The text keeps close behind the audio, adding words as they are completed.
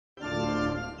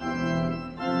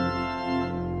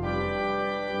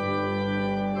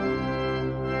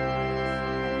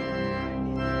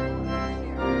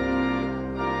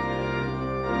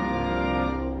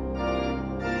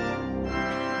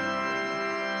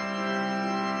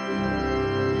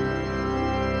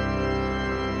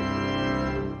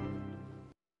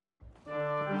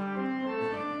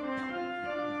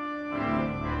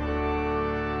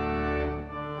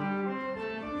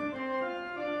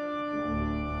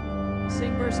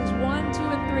Sing verses 1, 2,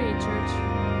 and 3, church.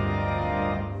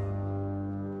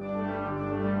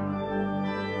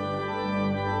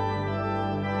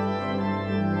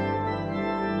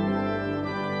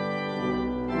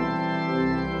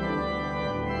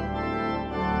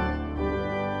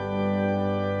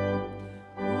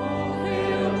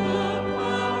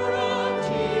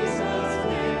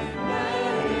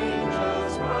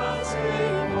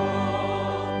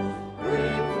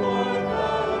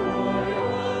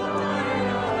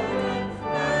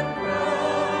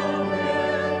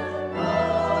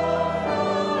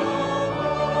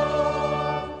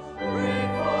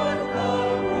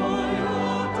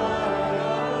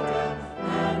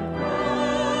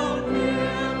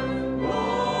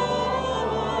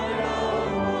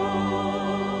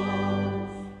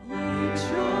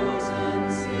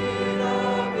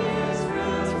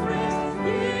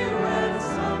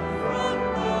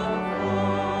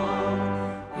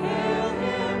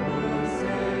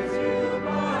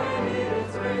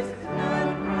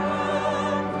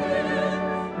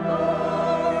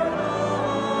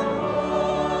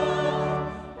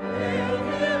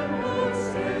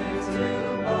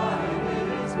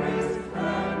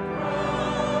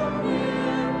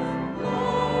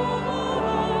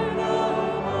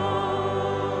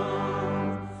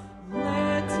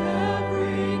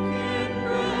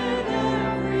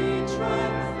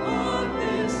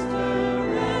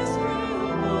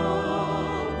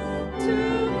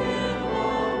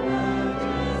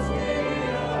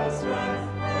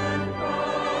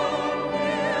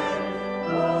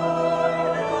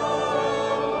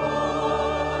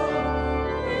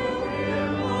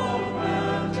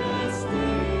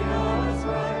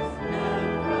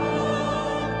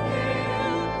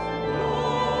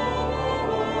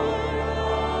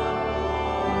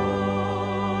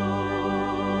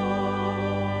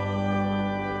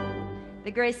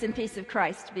 The grace and peace of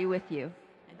Christ be with you.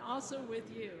 And also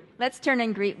with you. Let's turn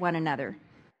and greet one another.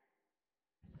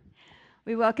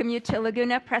 We welcome you to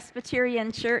Laguna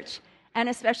Presbyterian Church, and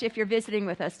especially if you're visiting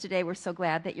with us today, we're so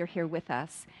glad that you're here with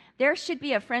us. There should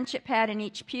be a friendship pad in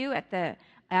each pew at the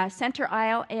center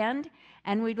aisle end,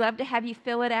 and we'd love to have you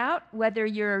fill it out, whether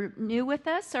you're new with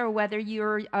us or whether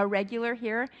you're a regular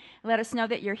here. Let us know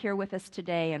that you're here with us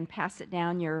today and pass it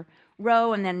down your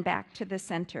row and then back to the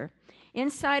center.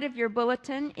 Inside of your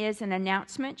bulletin is an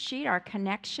announcement sheet, our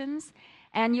connections,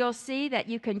 and you'll see that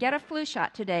you can get a flu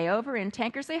shot today over in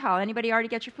Tankersley Hall. Anybody already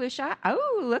get your flu shot?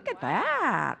 Oh, look at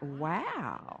that.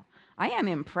 Wow. I am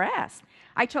impressed.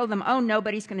 I told them, oh,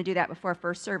 nobody's going to do that before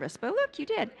first service, but look, you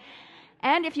did.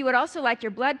 And if you would also like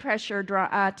your blood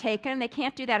pressure taken, they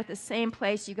can't do that at the same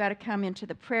place. You've got to come into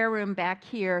the prayer room back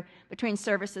here between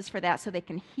services for that so they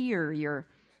can hear your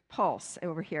pulse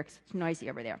over here because it's noisy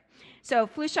over there. So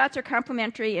flu shots are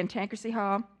complimentary in Tankersley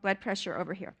Hall, blood pressure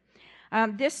over here.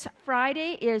 This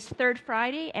Friday is Third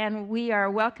Friday, and we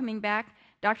are welcoming back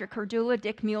Dr. Cordula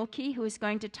Dick Mulkey, who is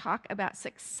going to talk about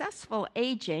successful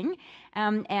aging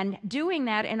and doing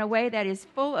that in a way that is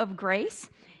full of grace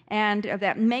and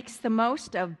that makes the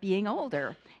most of being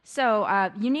older. So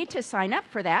you need to sign up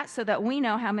for that so that we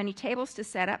know how many tables to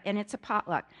set up, and it's a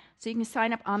potluck. So you can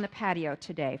sign up on the patio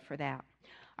today for that.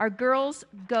 Our Girls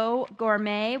Go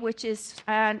Gourmet, which is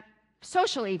a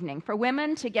social evening for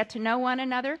women to get to know one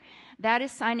another, that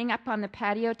is signing up on the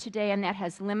patio today, and that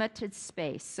has limited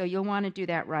space, so you'll want to do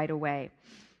that right away.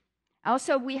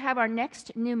 Also, we have our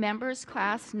next new members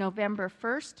class November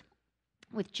 1st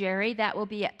with Jerry. That will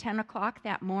be at 10 o'clock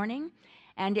that morning.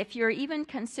 And if you're even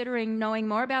considering knowing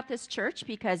more about this church,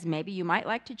 because maybe you might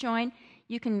like to join,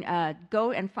 you can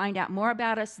go and find out more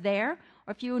about us there.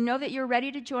 Or if you know that you're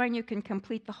ready to join, you can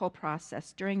complete the whole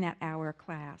process during that hour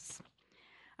class.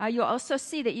 You'll also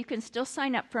see that you can still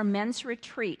sign up for a men's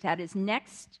retreat. That is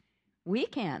next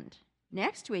weekend.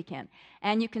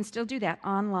 And you can still do that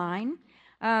online.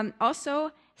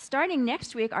 Also, starting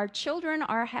next week, our children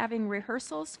are having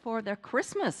rehearsals for the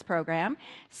Christmas program.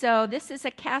 So this is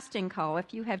a casting call.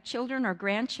 If you have children or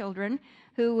grandchildren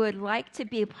who would like to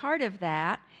be a part of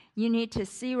that, you need to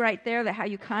see right there how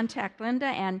you contact Linda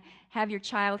and have your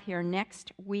child here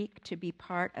next week to be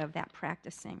part of that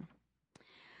practicing.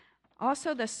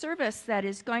 Also, the service that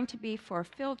is going to be for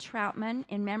Phil Troutman,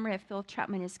 in memory of Phil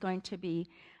Troutman, is going to be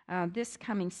this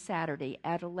coming Saturday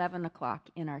at 11 o'clock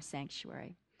in our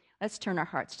sanctuary. Let's turn our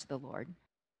hearts to the Lord.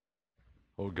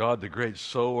 Oh God, the great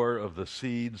sower of the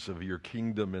seeds of your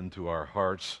kingdom into our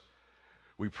hearts,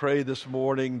 we pray this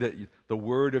morning that the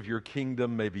word of your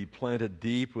kingdom may be planted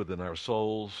deep within our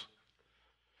souls.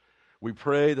 We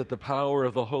pray that the power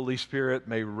of the Holy Spirit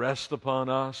may rest upon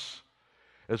us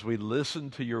as we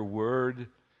listen to your word,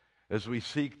 as we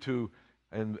seek to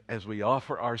And as we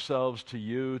offer ourselves to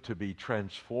you to be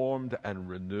transformed and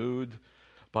renewed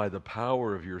by the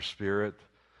power of your Spirit,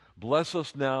 bless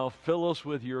us now, fill us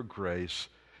with your grace,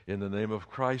 in the name of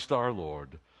Christ our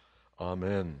Lord.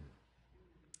 Amen.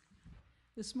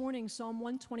 This morning, Psalm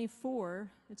 124,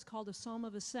 it's called a Psalm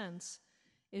of Ascents,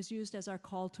 is used as our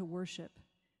call to worship.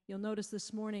 You'll notice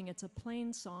this morning it's a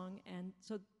plain song, and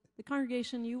so the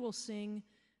congregation, you will sing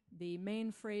the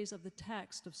main phrase of the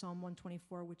text of Psalm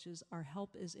 124, which is, "Our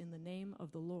help is in the name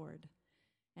of the Lord."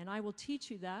 And I will teach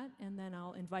you that, and then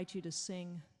I'll invite you to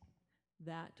sing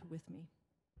that with me.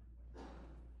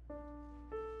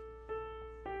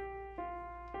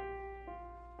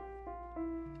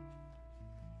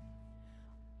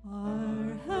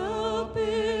 Our help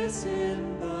is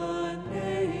in the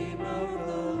name of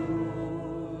the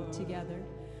Lord. Together.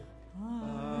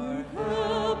 Our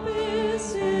help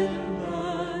is in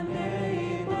the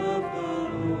name of the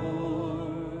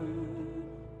Lord.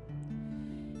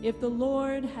 If the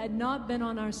Lord had not been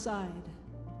on our side,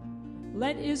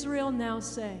 let Israel now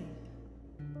say,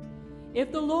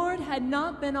 if the Lord had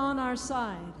not been on our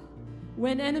side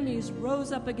when enemies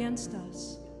rose up against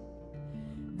us,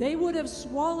 they would have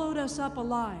swallowed us up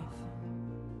alive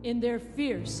in their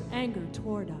fierce anger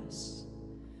toward us.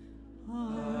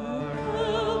 Our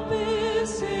help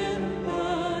is in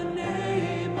the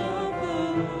name of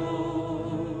the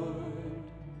Lord.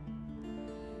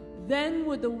 Then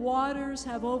would the waters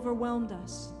have overwhelmed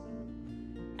us,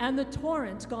 and the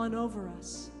torrent gone over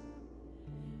us.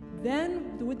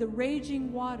 Then would the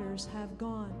raging waters have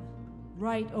gone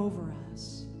right over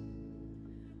us.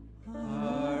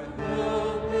 Our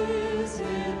help is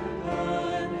in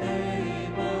the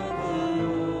name of the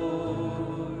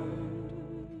Lord.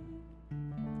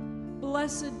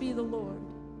 Blessed be the Lord.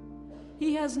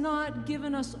 He has not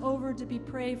given us over to be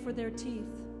prey for their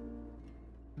teeth.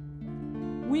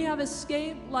 We have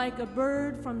escaped like a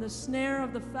bird from the snare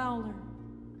of the fowler.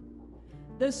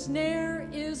 The snare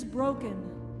is broken.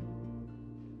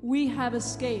 We have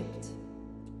escaped.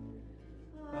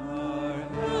 Our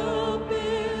help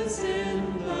is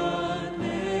in the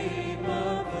name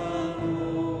of the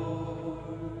Lord.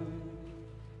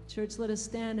 Church, let us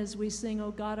stand as we sing,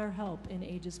 "O God, our help in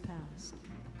ages past."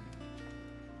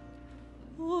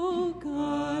 O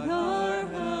God, our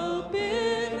help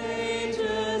in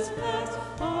ages past,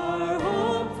 our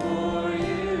hope for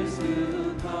years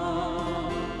to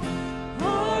come,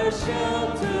 our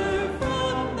shelter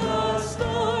from the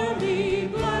stormy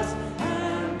blast,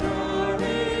 and our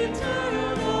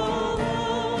eternal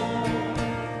home.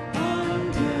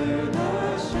 Under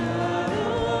the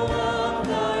shadow of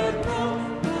thy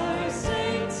throne, thy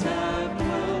saints have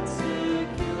dwelt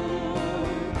secure.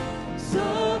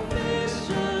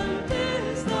 Sufficient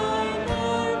is thine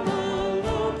arm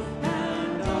alone,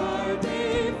 and our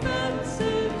defense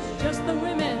is just the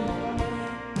women.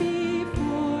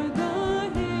 Before the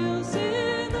hills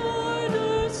in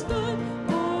order stood,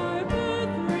 our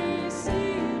birth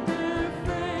received her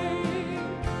frame.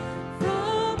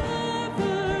 From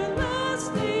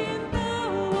everlasting thou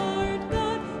art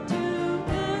God, to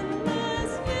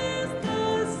endless is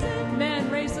the same. Man,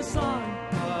 raise the song.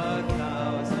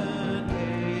 1,000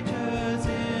 ages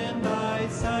in thy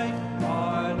sight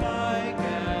are like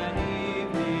an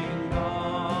evening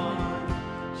dawn,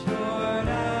 short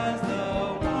as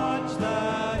the watch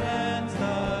that ends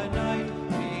the night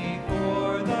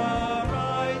before the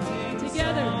rising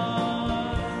Together.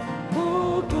 sun.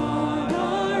 O God,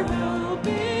 our help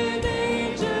in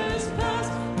ages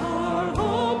past, our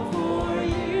hope for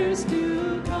years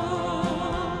to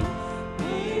come.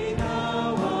 Be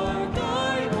thou our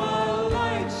guide while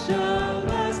light shall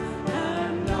last,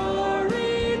 and our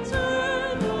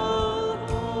eternal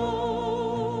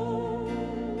home.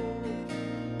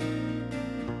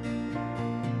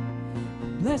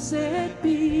 Blessed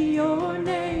be your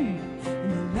name in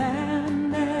the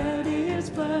land that is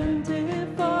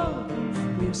plentiful,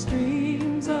 where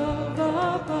streams of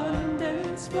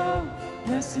abundance flow.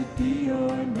 Blessed be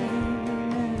your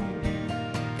name.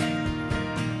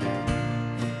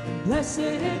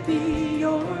 Blessed be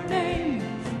your name,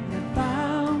 we're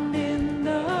found in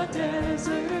the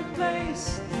desert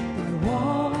place, we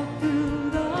walk through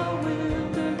the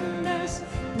wilderness.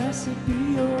 Blessed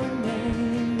be your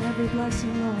name. Every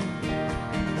blessing, Lord.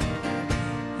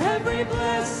 Every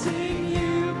blessing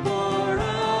you pour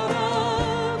out,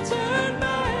 I'll turn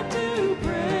back to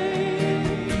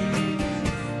praise.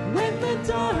 When the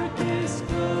darkness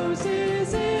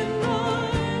closes in,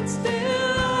 Lord,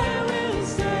 still I will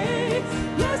say,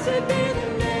 blessed be the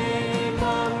name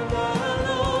of the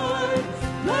Lord.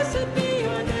 Blessed be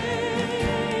your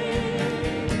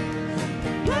name.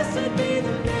 Blessed be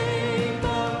the name of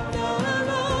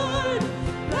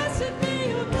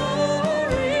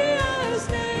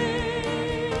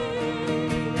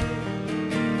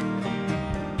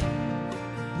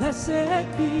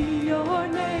Blessed be your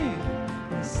name,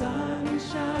 the sun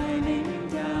shining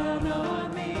down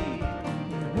on me.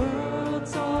 The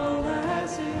world's all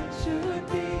as it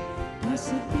should be.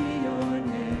 Blessed be your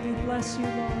name. Bless you,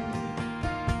 Lord.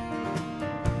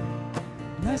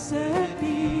 Blessed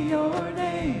be your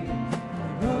name,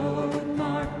 the road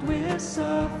marked with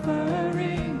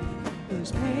suffering,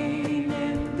 there's pain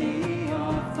in the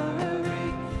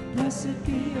offering. Blessed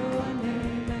be your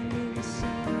name, and we sing.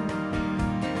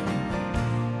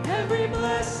 Every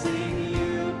blessing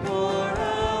you pour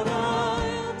out,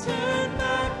 I'll turn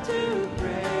back to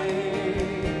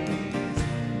praise.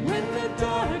 When the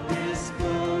darkness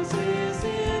closes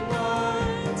in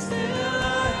on, still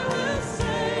I will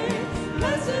say,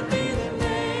 blessed be the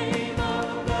name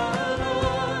of the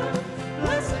Lord.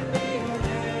 Blessed be your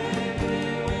name, we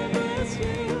will bless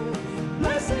you.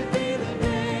 Blessed be the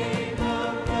name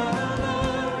of the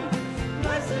Lord.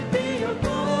 Blessed be your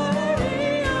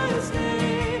glorious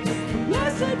name.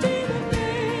 Blessed be the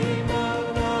name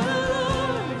of the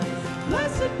Lord.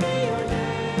 Blessed be your name.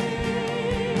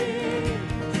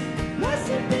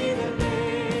 Blessed be the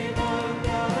name of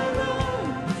the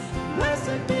Lord.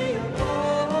 Blessed be your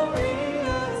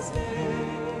glorious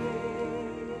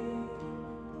name.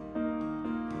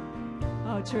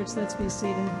 Oh, church, let's be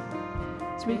seated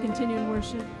as we continue in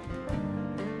worship.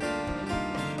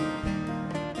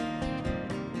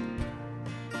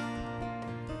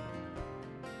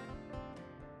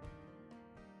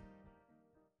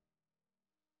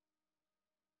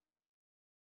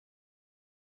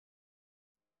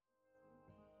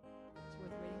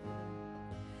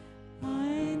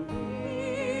 I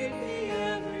need thee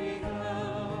every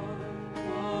hour,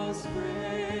 most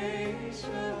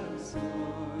gracious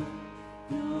Lord.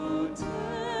 No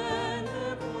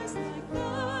tender voice like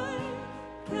thine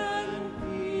can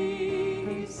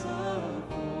peace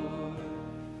afford.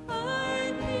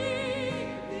 I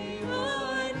need thee,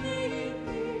 oh, I need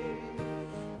thee.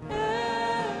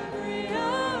 Every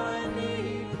hour I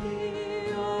need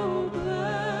thee. Oh,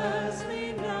 bless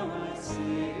me now, my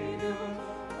Savior.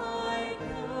 I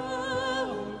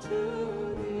come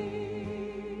to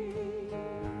thee.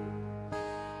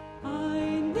 I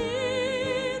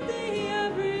need thee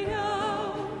every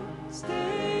hour.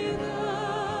 Stay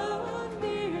thou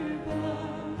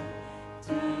nearby.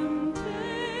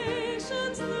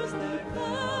 Temptations lose their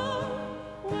power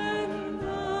when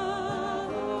thou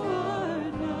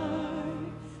art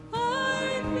nigh.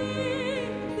 I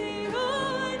need thee,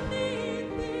 oh, I need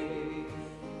thee.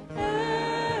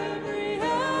 Every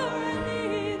hour I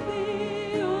need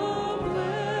thee. Oh,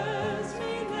 bless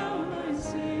me now, my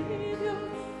Savior.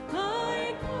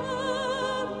 I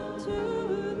come to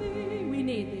thee. We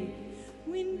need thee.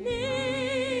 We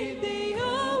need thee,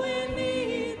 oh, we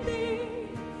need thee.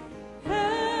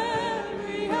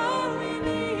 Every hour we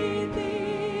need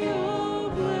thee. Oh,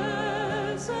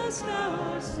 bless us now,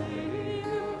 our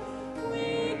Savior.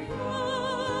 We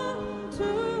come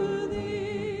to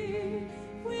thee.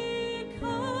 We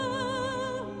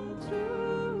come to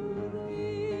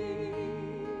thee.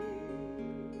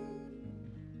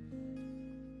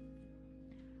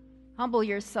 Humble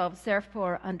yourselves,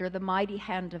 therefore, under the mighty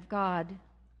hand of God,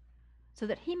 so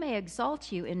that he may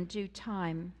exalt you in due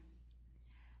time.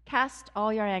 Cast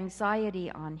all your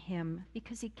anxiety on him,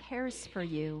 because he cares for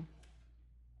you.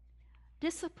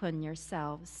 Discipline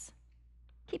yourselves.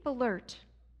 Keep alert.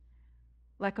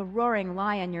 Like a roaring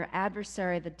lion, your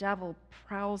adversary, the devil,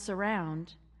 prowls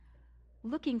around,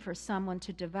 looking for someone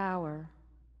to devour.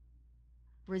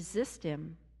 Resist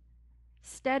him,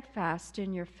 steadfast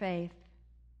in your faith.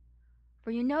 For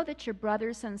you know that your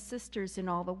brothers and sisters in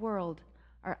all the world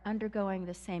are undergoing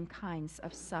the same kinds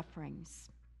of sufferings.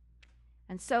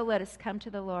 And so let us come to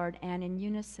the Lord and in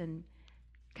unison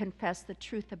confess the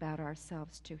truth about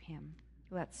ourselves to him.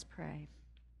 Let's pray.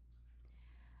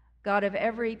 God of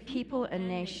every people and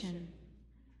nation,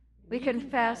 we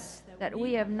confess that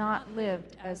we have not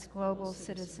lived as global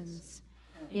citizens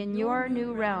in your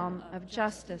new realm of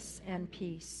justice and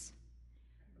peace.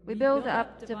 We build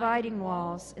up dividing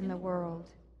walls in the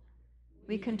world.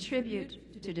 We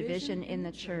contribute to division in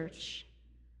the church.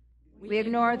 We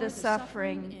ignore the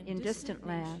suffering in distant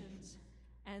lands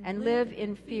and live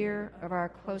in fear of our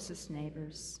closest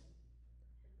neighbors.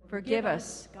 Forgive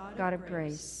us, God of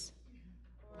grace.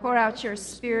 Pour out your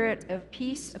spirit of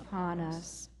peace upon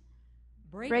us.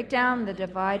 Break down the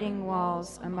dividing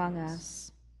walls among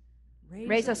us.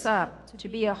 Raise us up to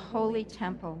be a holy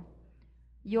temple,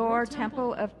 your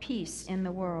temple of peace in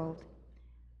the world,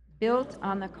 built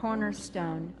on the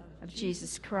cornerstone of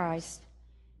Jesus Christ,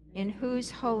 in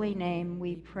whose holy name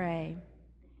we pray.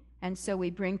 And so we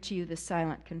bring to you the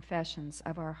silent confessions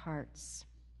of our hearts.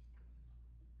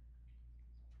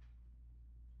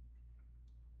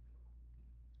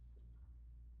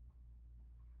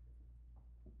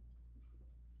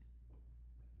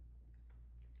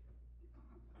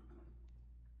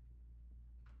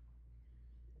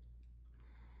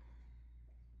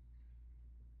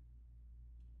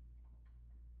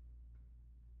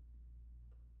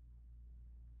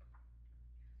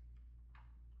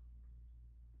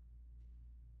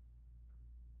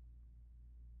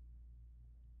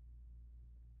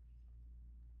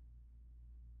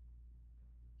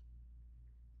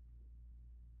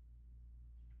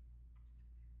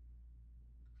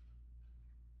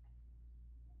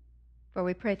 For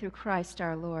we pray through Christ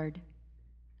our Lord.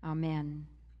 Amen.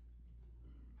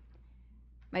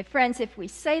 My friends, if we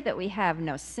say that we have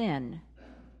no sin,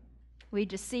 we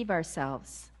deceive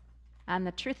ourselves, and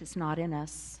the truth is not in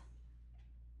us.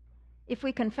 If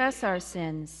we confess our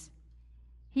sins,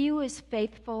 he who is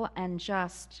faithful and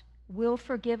just will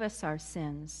forgive us our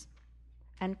sins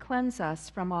and cleanse us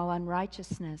from all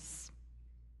unrighteousness.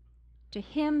 To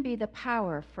him be the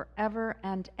power forever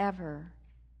and ever.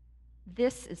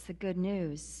 This is the good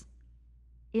news.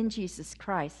 In Jesus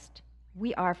Christ,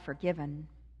 we are forgiven.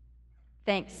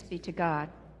 Thanks be to God.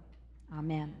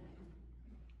 Amen.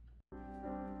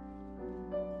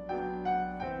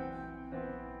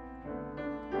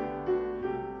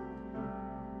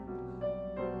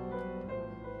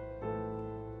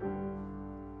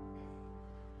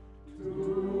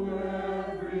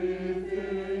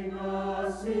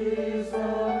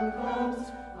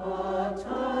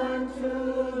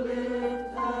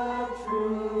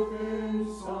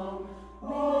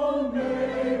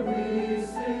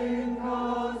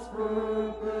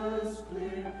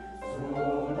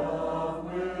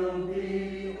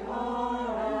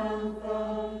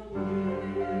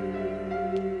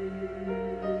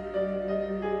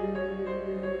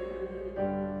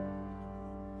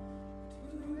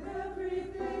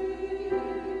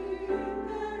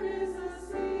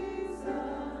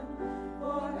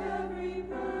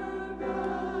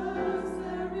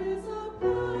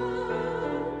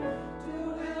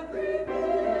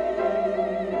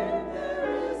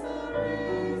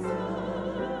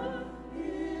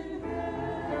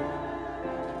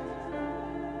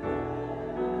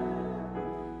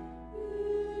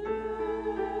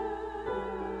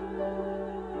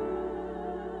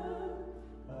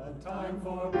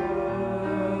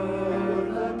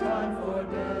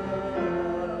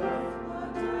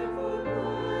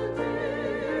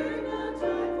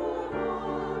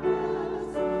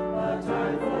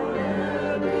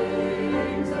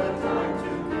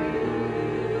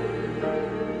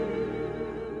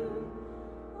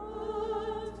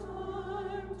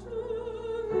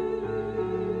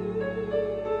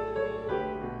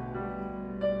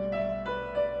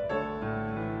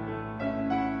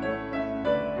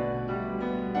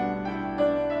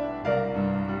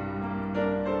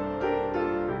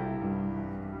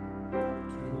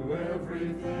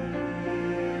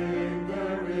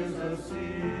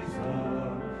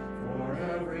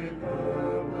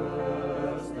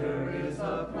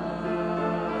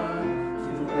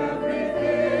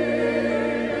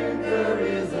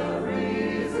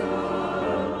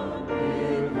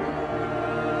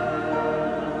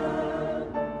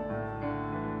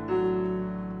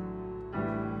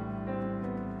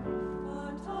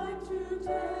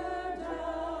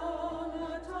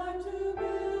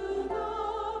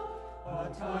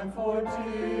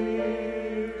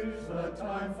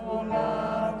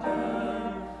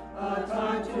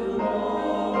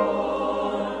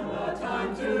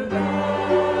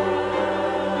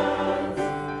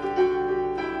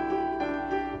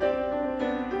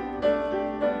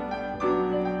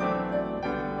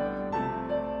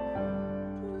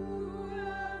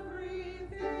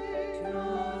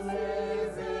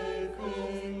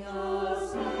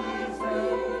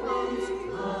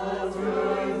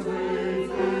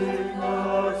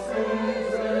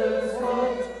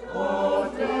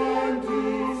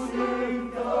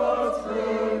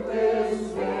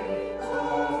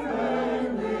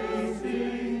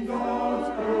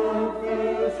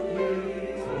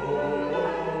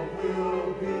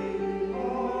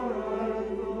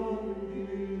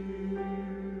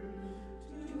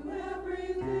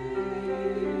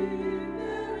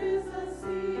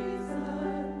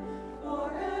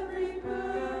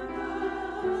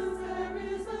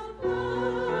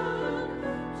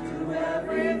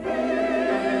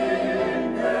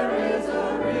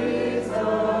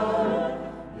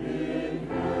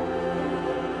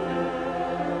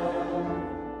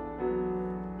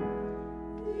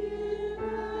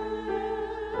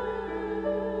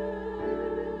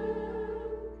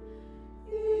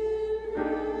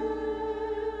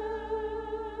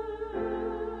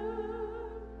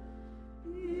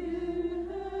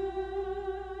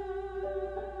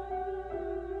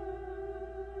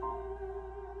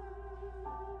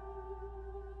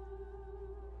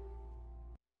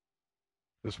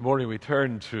 This morning we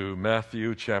turn to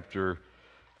Matthew chapter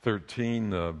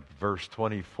 13, verse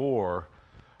 24,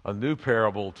 a new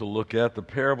parable to look at, the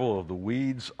parable of the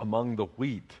weeds among the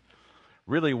wheat.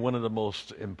 Really one of the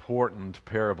most important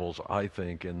parables, I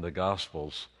think, in the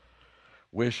Gospels.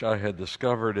 Wish I had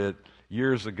discovered it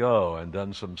years ago and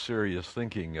done some serious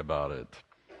thinking about it.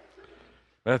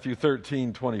 Matthew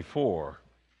 13:24.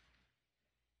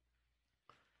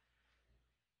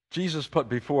 Jesus put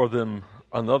before them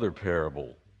another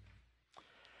parable.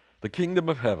 The kingdom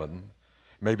of heaven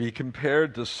may be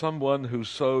compared to someone who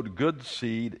sowed good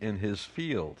seed in his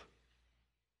field.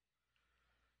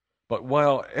 But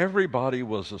while everybody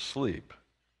was asleep,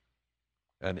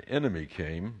 an enemy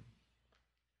came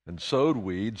and sowed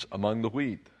weeds among the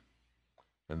wheat,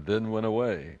 and then went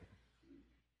away.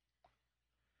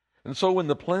 And so when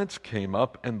the plants came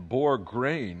up and bore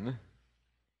grain,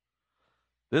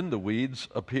 then the weeds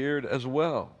appeared as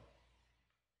well.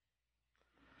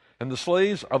 And the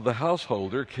slaves of the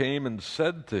householder came and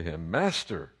said to him,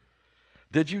 Master,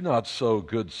 did you not sow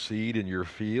good seed in your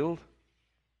field?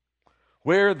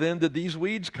 Where then did these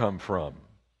weeds come from?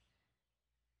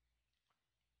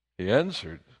 He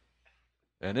answered,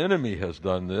 An enemy has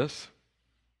done this.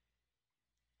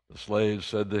 The slaves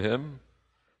said to him,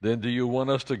 Then do you want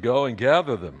us to go and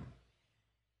gather them?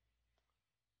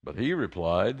 But he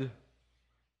replied,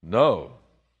 No,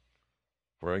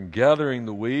 for in gathering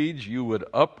the weeds you would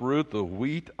uproot the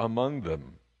wheat among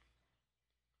them.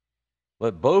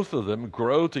 Let both of them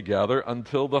grow together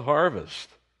until the harvest.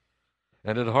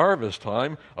 And at harvest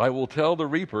time I will tell the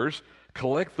reapers,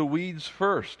 Collect the weeds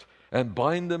first, and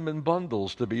bind them in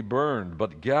bundles to be burned,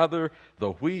 but gather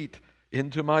the wheat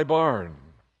into my barn.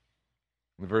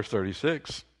 In verse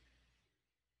 36,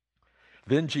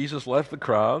 Then Jesus left the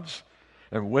crowds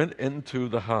and went into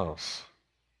the house.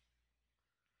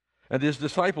 And his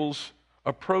disciples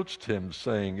approached him,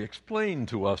 saying, Explain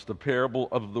to us the parable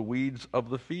of the weeds of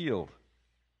the field.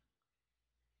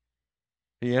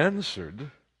 He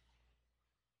answered,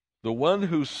 The one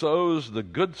who sows the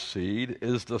good seed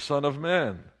is the Son of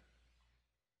Man.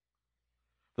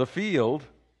 The field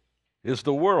is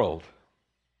the world,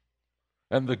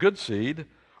 and the good seed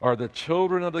are the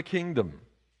children of the kingdom.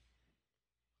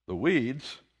 The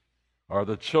weeds are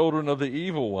the children of the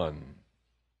evil one.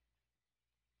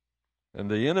 And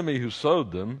the enemy who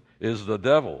sowed them is the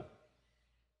devil.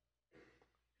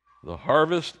 The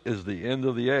harvest is the end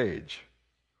of the age,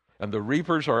 and the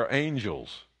reapers are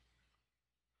angels.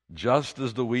 Just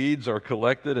as the weeds are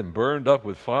collected and burned up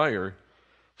with fire,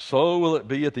 so will it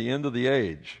be at the end of the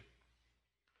age.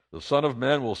 The Son of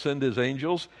Man will send his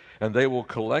angels, and they will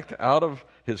collect out of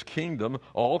his kingdom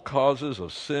all causes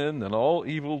of sin and all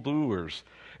evildoers,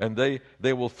 and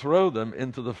they will throw them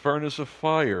into the furnace of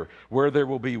fire, where there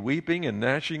will be weeping and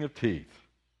gnashing of teeth.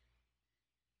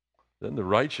 Then the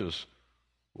righteous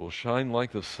will shine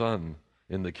like the sun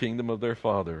in the kingdom of their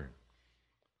Father.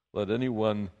 Let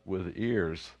anyone with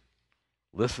ears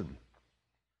listen.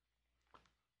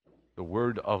 The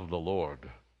word of the Lord.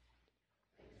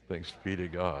 Thanks be to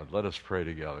God. Let us pray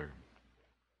together.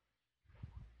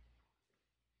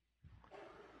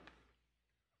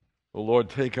 O Lord,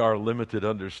 take our limited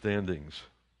understandings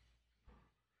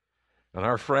and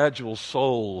our fragile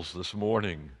souls this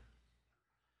morning,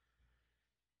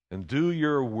 and do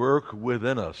your work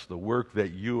within us, the work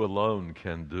that you alone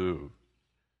can do.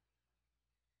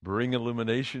 Bring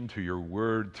illumination to your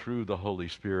word through the Holy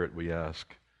Spirit, we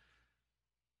ask.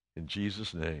 In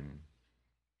Jesus' name,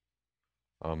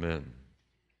 amen.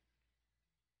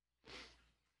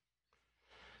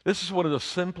 This is one of the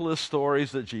simplest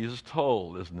stories that Jesus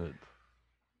told, isn't it?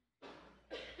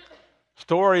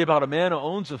 Story about a man who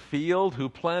owns a field who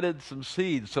planted some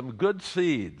seeds, some good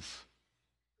seeds,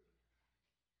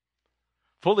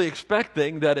 fully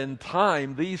expecting that in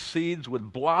time these seeds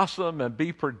would blossom and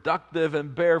be productive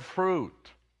and bear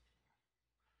fruit.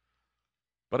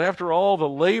 But after all, the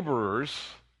laborers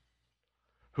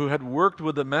who had worked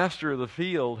with the master of the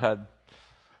field had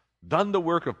done the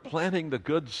work of planting the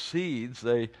good seeds.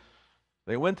 They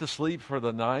went to sleep for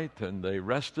the night and they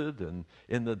rested, and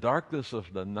in the darkness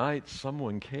of the night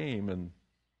someone came and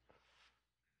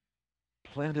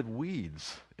planted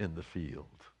weeds in the field.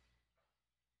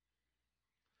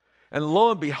 And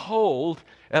lo and behold,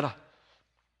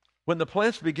 when the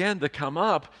plants began to come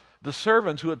up, the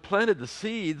servants who had planted the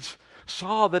seeds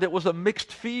saw that it was a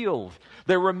mixed field.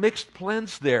 There were mixed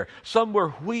plants there. Some were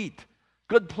wheat,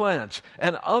 good plants,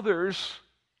 and others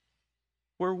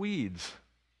were weeds.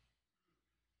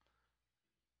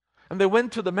 And they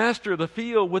went to the master of the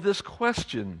field with this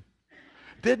question: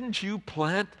 Didn't you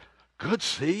plant good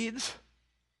seeds?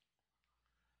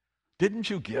 Didn't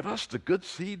you give us the good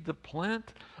seed to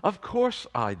plant? Of course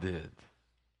I did.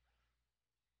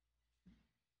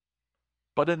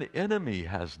 But an enemy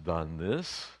has done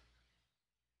this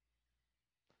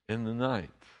in the night.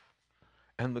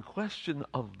 And the question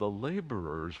of the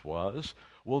laborers was,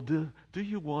 well, do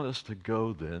you want us to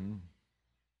go then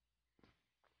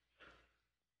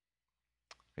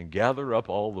and gather up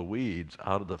all the weeds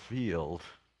out of the field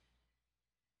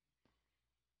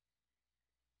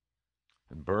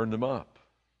and burn them up.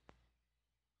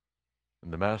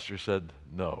 And the master said,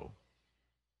 no,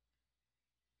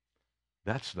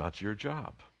 that's not your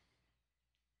job.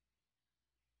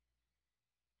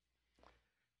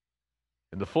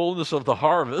 In the fullness of the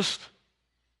harvest,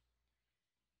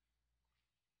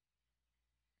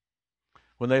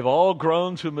 when they've all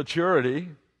grown to maturity,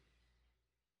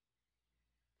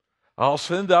 I'll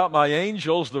send out my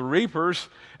angels, the reapers,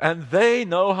 and they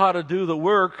know how to do the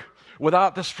work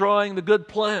without destroying the good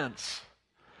plants.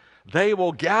 They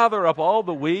will gather up all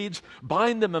the weeds,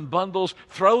 bind them in bundles,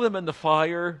 throw them in the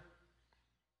fire,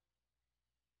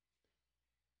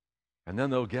 and then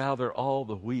they'll gather all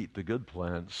the wheat, the good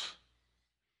plants,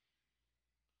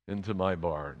 into my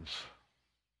barns.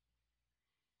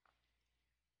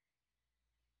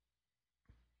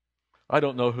 I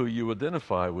don't know who you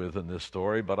identify with in this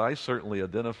story, but I certainly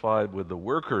identified with the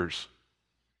workers.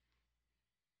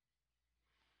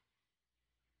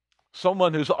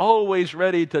 Someone who's always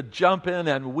ready to jump in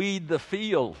and weed the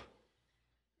field,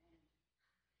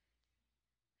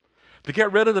 to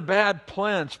get rid of the bad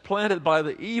plants planted by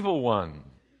the evil one.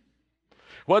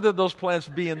 Whether those plants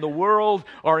be in the world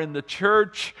or in the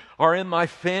church or in my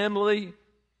family,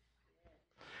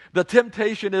 the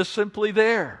temptation is simply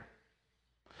there.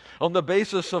 On the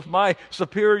basis of my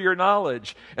superior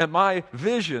knowledge and my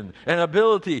vision and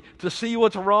ability to see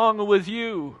what's wrong with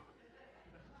you.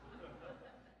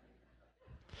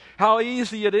 How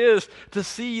easy it is to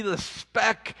see the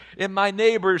speck in my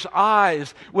neighbor's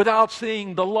eyes without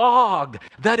seeing the log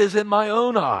that is in my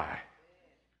own eye.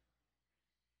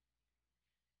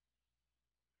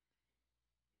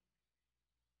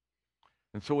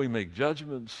 And so we make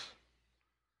judgments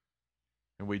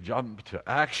and we jump to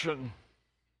action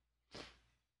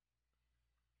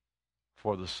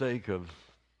for the sake of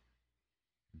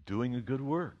doing a good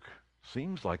work.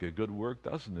 Seems like a good work,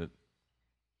 doesn't it?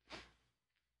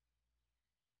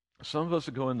 Some of us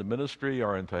who go into ministry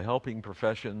or into helping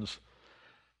professions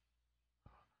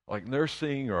like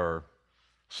nursing or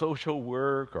social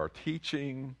work or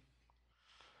teaching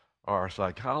or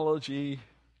psychology.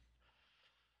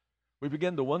 We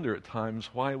begin to wonder at times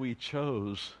why we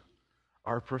chose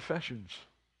our professions.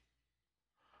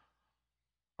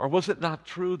 Or was it not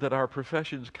true that our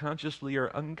professions consciously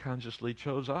or unconsciously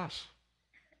chose us?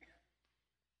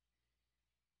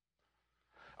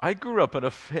 I grew up in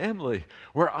a family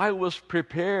where I was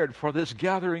prepared for this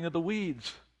gathering of the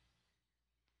weeds.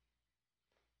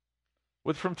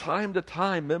 With from time to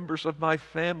time members of my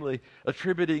family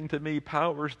attributing to me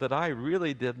powers that I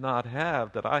really did not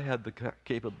have, that I had the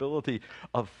capability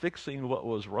of fixing what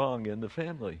was wrong in the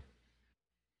family.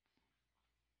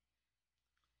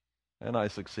 And I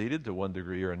succeeded to one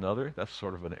degree or another. That's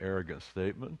sort of an arrogant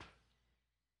statement.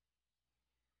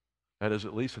 That is,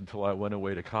 at least until I went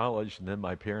away to college and then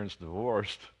my parents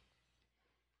divorced.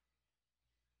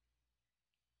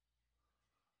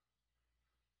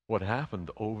 What happened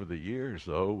over the years,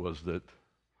 though, was that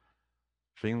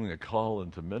feeling a call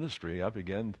into ministry, I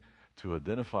began to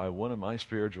identify one of my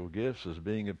spiritual gifts as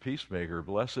being a peacemaker.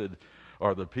 Blessed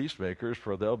are the peacemakers,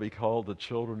 for they'll be called the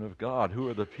children of God. Who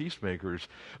are the peacemakers?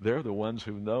 They're the ones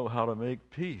who know how to make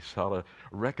peace, how to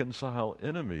reconcile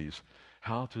enemies,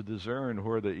 how to discern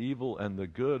where the evil and the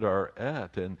good are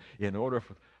at, and in order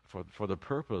for the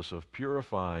purpose of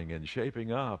purifying and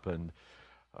shaping up and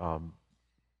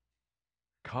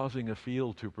causing a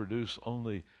field to produce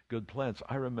only good plants.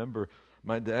 I remember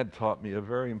my dad taught me a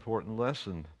very important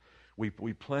lesson. We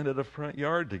planted a front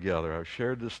yard together. I've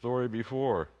shared this story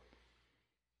before.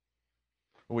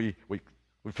 We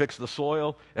fixed the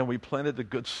soil and we planted the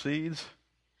good seeds.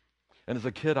 And as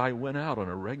a kid, I went out on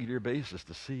a regular basis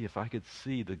to see if I could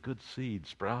see the good seeds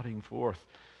sprouting forth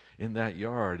in that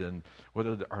yard, and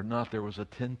whether or not there was a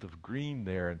tint of green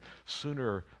there. And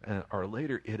sooner or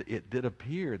later, it did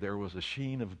appear there was a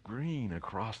sheen of green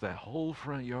across that whole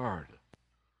front yard.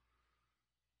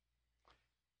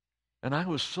 And I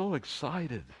was so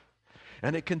excited.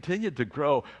 And it continued to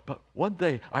grow. But one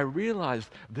day, I realized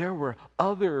there were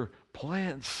other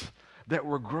plants that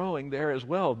were growing there as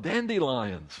well.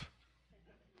 Dandelions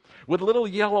with little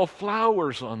yellow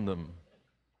flowers on them.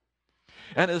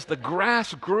 And as the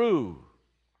grass grew,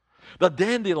 the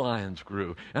dandelions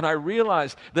grew. And I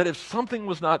realized that if something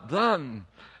was not done,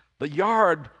 the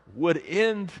yard would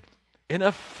end in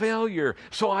a failure.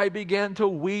 So I began to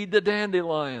weed the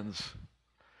dandelions.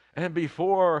 And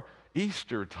before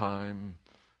Easter time,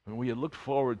 when we had looked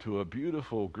forward to a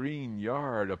beautiful green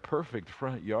yard, a perfect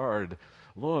front yard,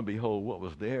 lo and behold, what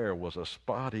was there was a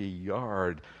spotty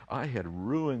yard. I had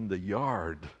ruined the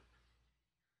yard,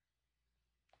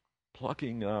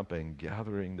 plucking up and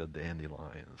gathering the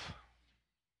dandelions.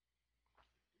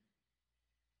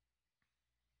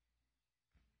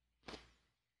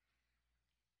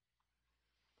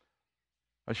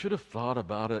 I should have thought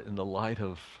about it in the light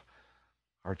of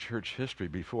our church history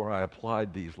before I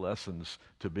applied these lessons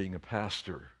to being a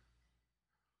pastor.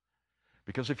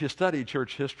 Because if you study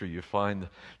church history, you find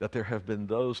that there have been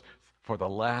those for the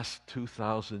last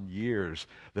 2,000 years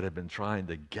that have been trying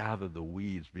to gather the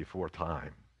weeds before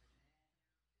time.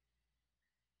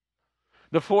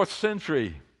 The 4th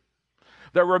century,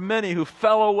 there were many who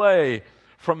fell away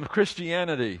from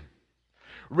Christianity,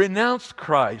 renounced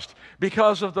Christ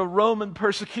because of the Roman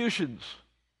persecutions.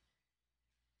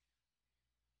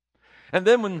 And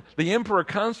then when the Emperor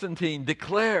Constantine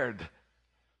declared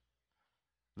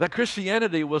that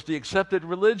Christianity was the accepted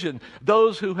religion,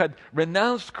 those who had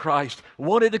renounced Christ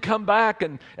wanted to come back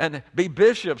and be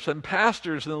bishops and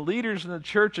pastors and leaders in the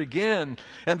church again.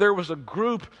 And there was a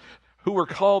group who were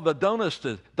called the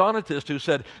Donatists who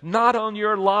said, "Not on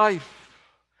your life.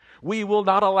 We will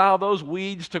not allow those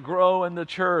weeds to grow in the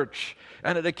church."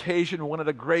 And it occasioned one of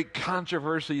the great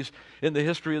controversies in the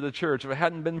history of the church. If it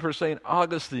hadn't been for St.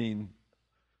 Augustine,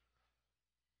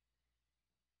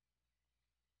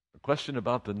 the question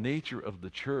about the nature of the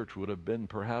church would have been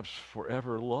perhaps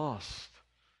forever lost,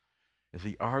 as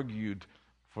he argued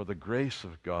for the grace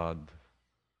of God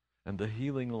and the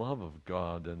healing love of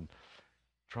God, and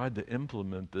tried to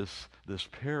implement this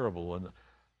parable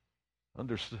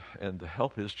and to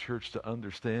help his church to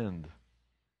understand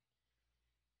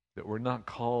that we're not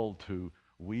called to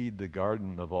weed the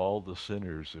garden of all the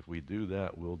sinners. If we do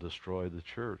that, we'll destroy the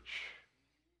church.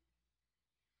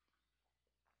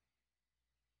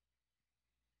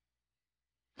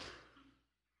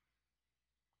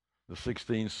 The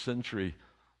 16th century,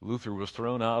 Luther was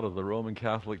thrown out of the Roman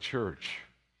Catholic Church.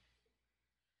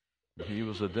 He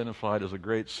was identified as a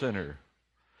great sinner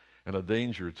and a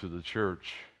danger to the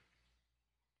church.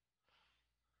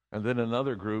 And then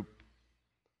another group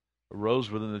arose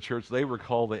within the church. They were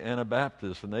called the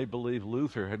Anabaptists, and they believed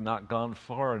Luther had not gone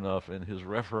far enough in his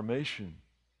Reformation.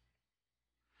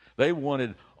 They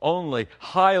wanted only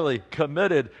highly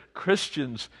committed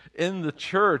Christians in the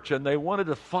church, and they wanted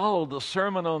to follow the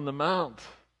Sermon on the Mount,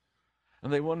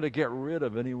 and they wanted to get rid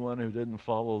of anyone who didn't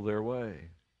follow their way.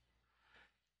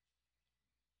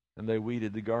 And they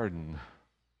weeded the garden.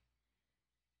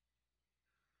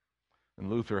 And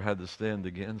Luther had to stand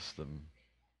against them.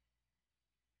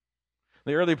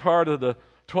 In the early part of the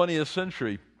 20th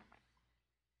century,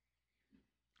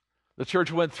 the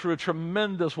church went through a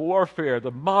tremendous warfare,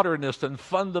 the modernist and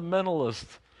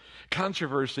fundamentalist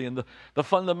controversy. And the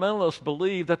fundamentalists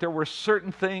believed that there were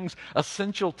certain things,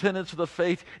 essential tenets of the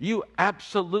faith, you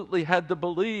absolutely had to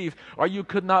believe, or you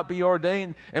could not be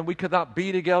ordained, and we could not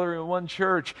be together in one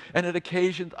church. And it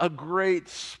occasioned a great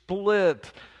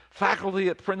split. Faculty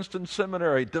at Princeton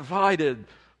Seminary divided.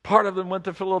 Part of them went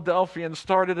to Philadelphia and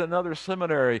started another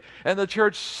seminary. And the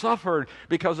church suffered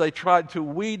because they tried to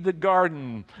weed the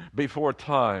garden before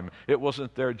time. It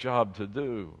wasn't their job to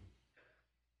do.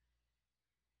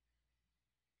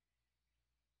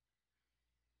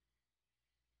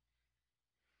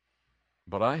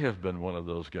 But I have been one of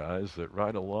those guys that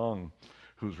right along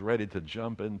who's ready to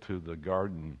jump into the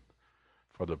garden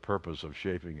for the purpose of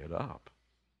shaping it up.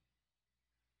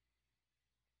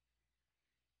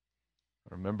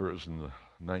 I remember it was in the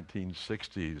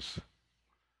 1960s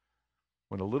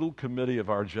when a little committee of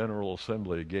our General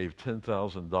Assembly gave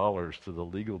 $10,000 to the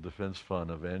Legal Defense Fund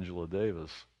of Angela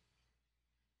Davis.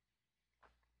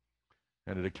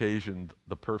 And it occasioned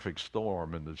the perfect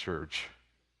storm in the church.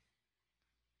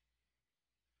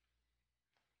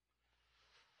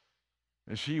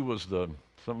 And she was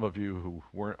some of you who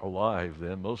weren't alive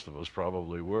then, most of us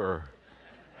probably were.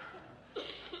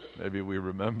 Maybe we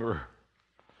remember.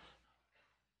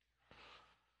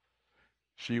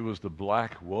 She was the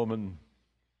black woman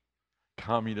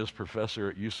communist professor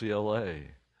at UCLA,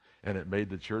 and it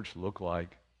made the church look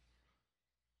like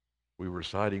we were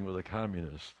siding with a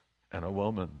communist and a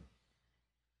woman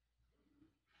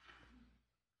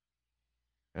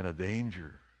and a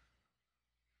danger.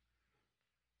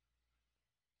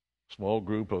 Small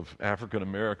group of African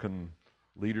American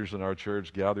leaders in our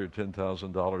church gathered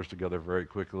 $10,000 together very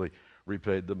quickly,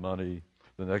 repaid the money.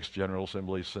 The next General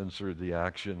Assembly censored the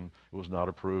action. It was not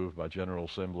approved by General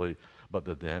Assembly, but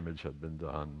the damage had been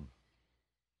done.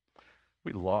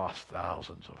 We lost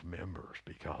thousands of members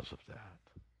because of that.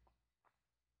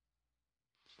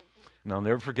 And I'll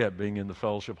never forget being in the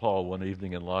fellowship hall one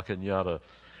evening in La Cañada,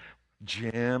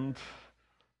 jammed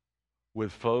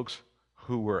with folks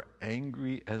who were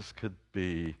angry as could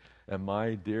be. And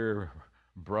my dear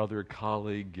brother,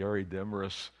 colleague, Gary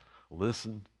Demarest,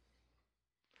 listened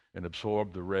and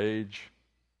absorbed the rage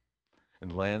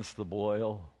and lanced the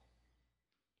boil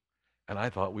And I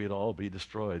thought we'd all be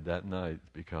destroyed that night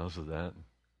because of that.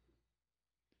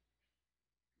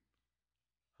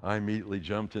 I immediately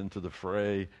jumped into the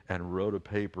fray and wrote a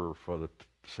paper for the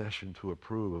session to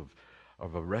approve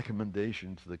of a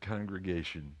recommendation to the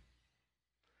congregation.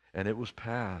 And it was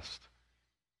passed.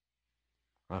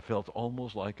 I felt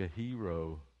almost like a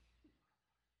hero.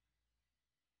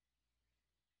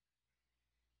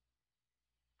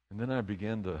 And then I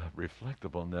began to reflect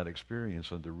upon that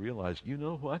experience and to realize, you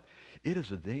know what? It is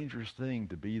a dangerous thing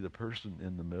to be the person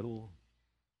in the middle,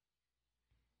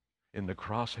 in the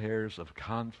crosshairs of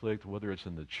conflict, whether it's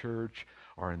in the church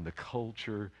or in the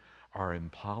culture or in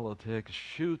politics.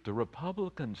 Shoot, the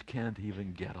Republicans can't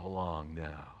even get along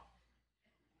now,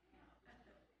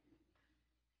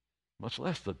 much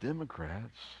less the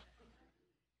Democrats.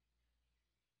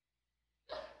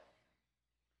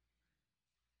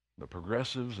 The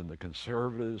progressives and the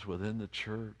conservatives within the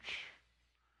church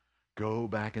go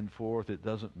back and forth. It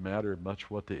doesn't matter much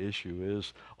what the issue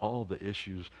is. All the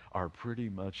issues are pretty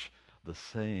much the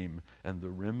same, and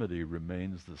the remedy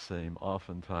remains the same.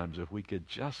 Oftentimes, if we could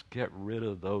just get rid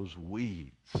of those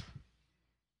weeds,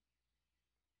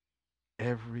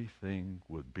 everything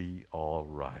would be all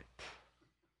right.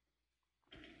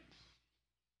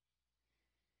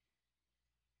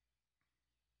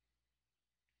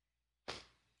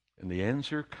 And the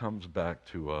answer comes back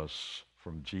to us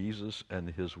from Jesus and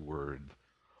His Word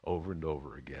over and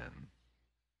over again.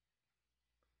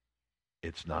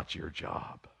 It's not your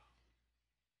job.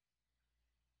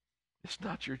 It's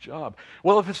not your job.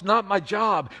 Well, if it's not my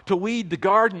job to weed the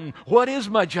garden, what is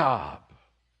my job?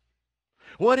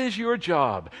 What is your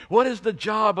job? What is the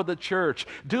job of the church?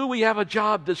 Do we have a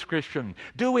job description?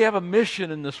 Do we have a mission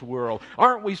in this world?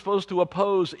 Aren't we supposed to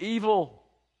oppose evil?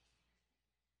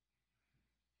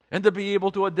 And to be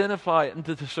able to identify it and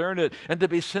to discern it and to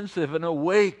be sensitive and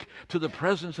awake to the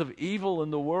presence of evil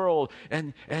in the world.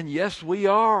 And yes, we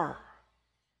are.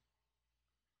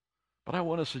 But I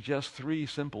want to suggest 3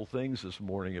 simple things this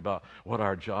morning about what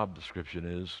our job description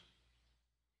is.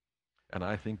 And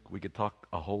I think we could talk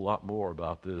a whole lot more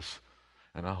about this.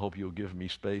 And I hope you'll give me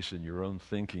space in your own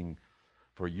thinking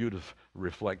for you to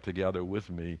reflect together with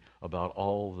me about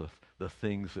all the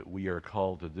things that we are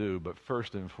called to do. But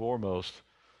first and foremost,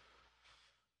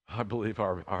 I believe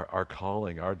our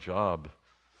calling, our job,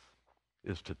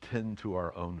 is to tend to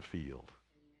our own field.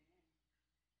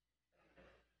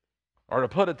 Or to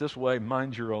put it this way,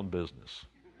 mind your own business.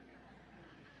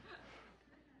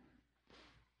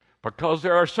 Because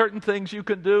there are certain things you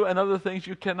can do and other things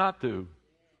you cannot do.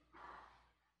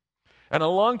 And a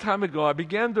long time ago, I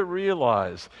began to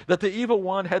realize that the evil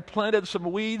one had planted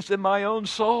some weeds in my own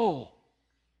soul.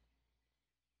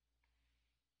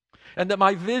 And that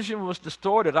my vision was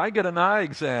distorted. I get an eye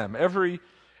exam every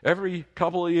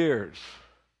couple of years.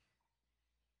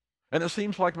 And it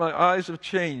seems like my eyes have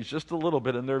changed just a little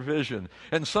bit in their vision.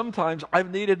 And sometimes I've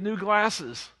needed new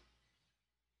glasses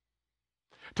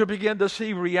to begin to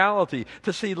see reality,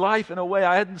 to see life in a way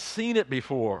I hadn't seen it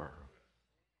before.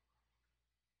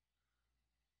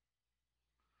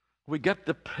 We get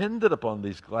dependent upon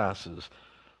these glasses.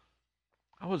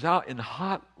 I was out in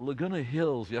hot Laguna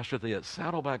Hills yesterday at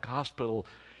Saddleback Hospital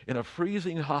in a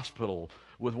freezing hospital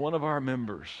with one of our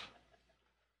members.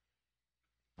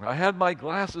 I had my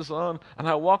glasses on and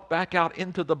I walked back out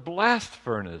into the blast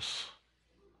furnace.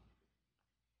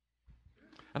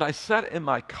 And I sat in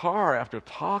my car after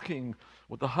talking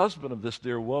with the husband of this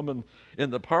dear woman in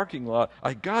the parking lot.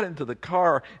 I got into the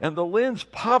car and the lens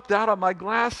popped out of my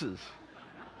glasses.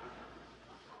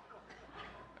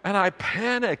 And I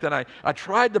panicked, and I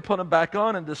tried to put them back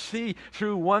on and to see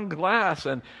through one glass,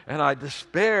 and I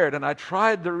despaired, and I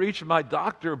tried to reach my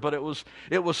doctor, but it was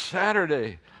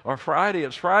Saturday or Friday.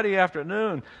 It's Friday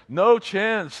afternoon. No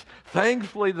chance.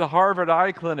 Thankfully, the Harvard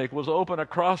Eye Clinic was open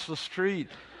across the street.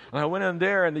 And I went in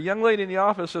there, and the young lady in the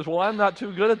office says, well, I'm not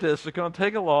too good at this. It's going to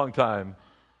take a long time.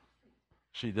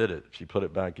 She did it. She put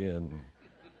it back in. And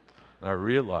I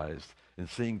realized in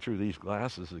seeing through these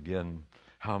glasses again,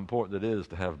 how important it is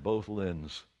to have both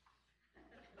lenses.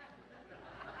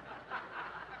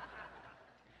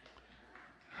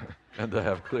 And to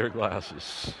have clear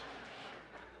glasses.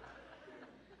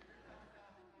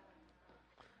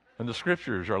 And the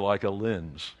Scriptures are like a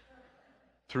lens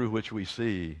through which we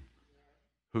see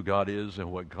who God is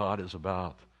and what God is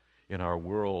about in our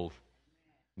world.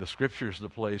 The Scripture is the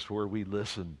place where we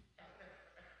listen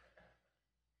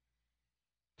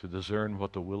to discern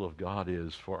what the will of God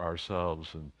is for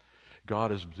ourselves. And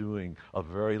God is doing a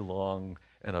very long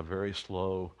and a very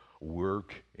slow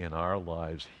work in our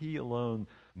lives. He alone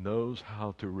knows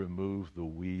how to remove the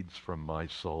weeds from my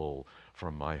soul,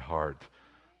 from my heart.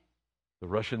 The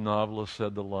Russian novelist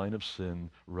said the line of sin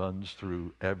runs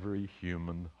through every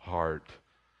human heart,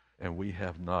 and we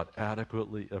have not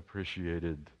adequately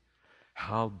appreciated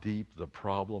how deep the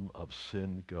problem of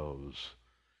sin goes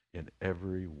in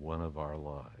every one of our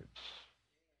lives.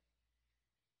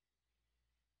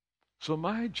 So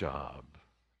my job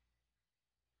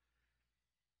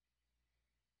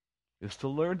is to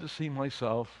learn to see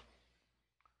myself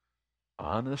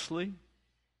honestly,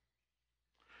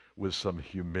 with some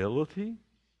humility,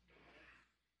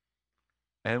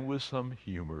 and with some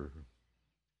humor.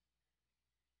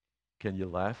 Can you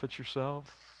laugh at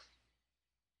yourself?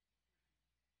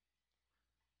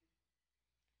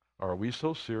 Or are we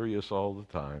so serious all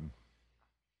the time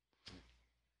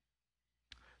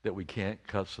that we can't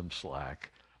cut some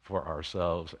slack for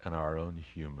ourselves and our own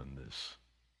humanness?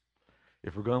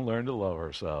 If we're going to learn to love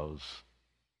ourselves,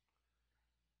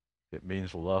 it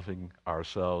means loving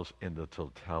ourselves in the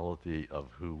totality of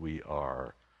who we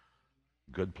are.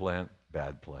 Good plant,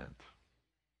 bad plant.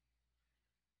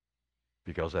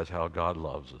 Because that's how God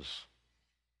loves us.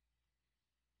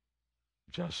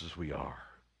 Just as we are.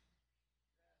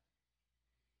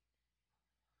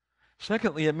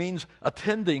 Secondly, it means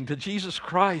attending to Jesus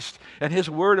Christ and His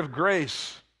word of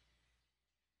grace.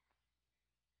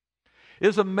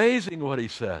 It's amazing what He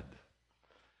said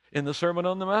in the Sermon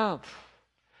on the Mount.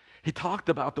 He talked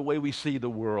about the way we see the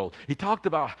world. He talked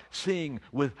about seeing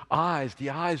with eyes, the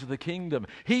eyes of the kingdom.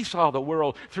 He saw the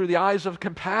world through the eyes of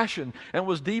compassion and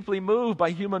was deeply moved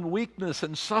by human weakness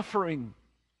and suffering.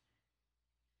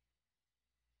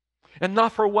 And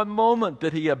not for one moment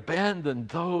did He abandon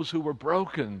those who were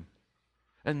broken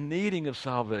and needing of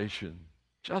salvation.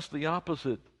 Just the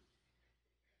opposite.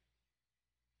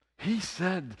 He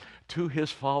said to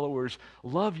His followers,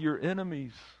 love your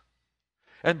enemies.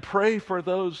 And pray for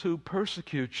those who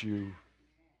persecute you.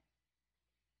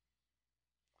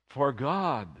 For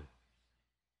God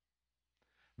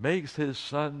makes His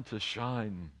sun to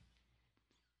shine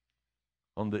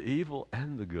on the evil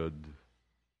and the good,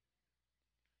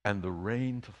 and the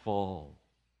rain to fall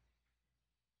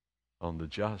on the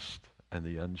just and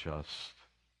the unjust.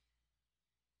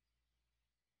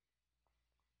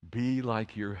 Be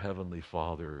like your Heavenly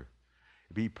Father.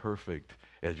 Be perfect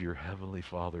as your Heavenly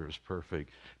Father is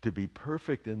perfect. To be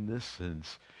perfect in this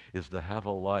sense is to have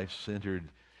a life centered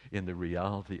in the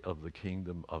reality of the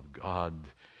kingdom of God.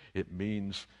 It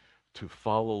means to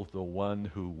follow the one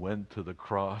who went to the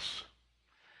cross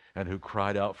and who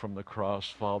cried out from the cross,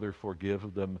 Father,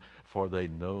 forgive them, for they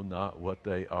know not what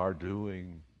they are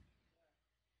doing.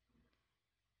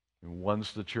 And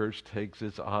once the church takes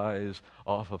its eyes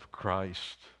off of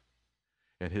Christ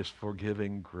and His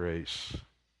forgiving grace,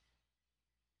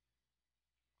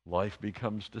 life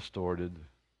becomes distorted.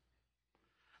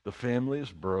 The family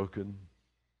is broken.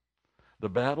 The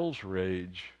battles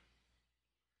rage.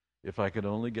 If I could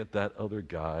only get that other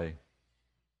guy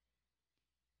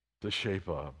to shape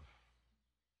up.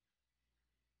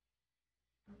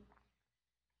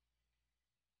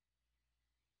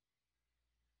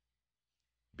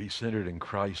 Be centered in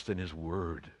Christ and His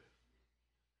Word.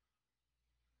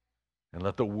 And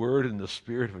let the Word and the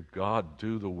Spirit of God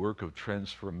do the work of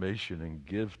transformation and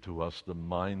give to us the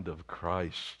mind of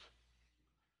Christ.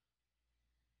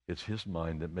 It's His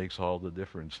mind that makes all the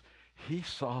difference. He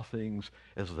saw things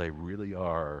as they really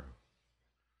are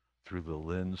through the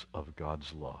lens of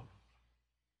God's love.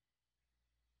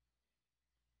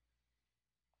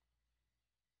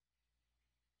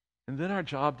 And then our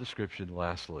job description,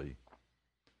 lastly,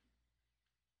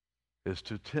 is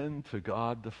to tend to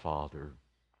God the Father,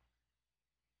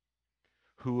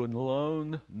 who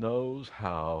alone knows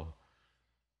how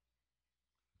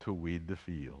to weed the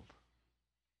field.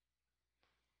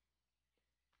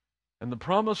 And the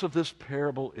promise of this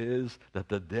parable is that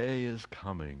the day is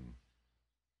coming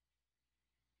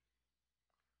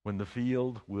when the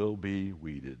field will be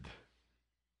weeded.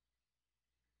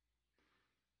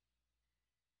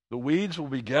 The weeds will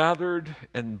be gathered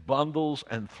in bundles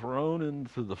and thrown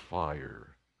into the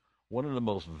fire. One of the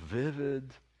most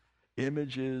vivid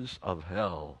images of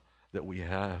hell that we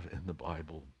have in the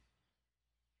Bible.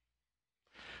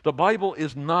 The Bible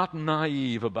is not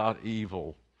naive about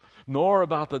evil, nor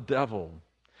about the devil.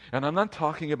 And I'm not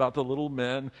talking about the little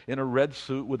man in a red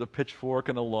suit with a pitchfork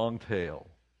and a long tail.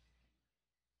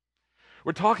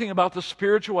 We're talking about the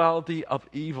spirituality of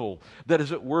evil that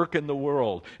is at work in the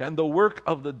world, and the work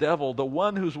of the devil, the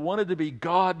one who's wanted to be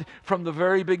God from the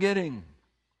very beginning.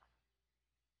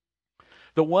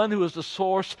 The one who is the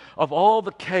source of all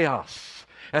the chaos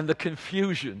and the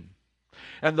confusion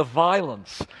and the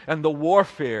violence and the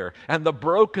warfare and the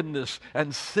brokenness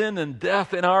and sin and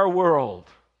death in our world.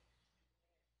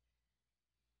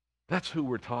 That's who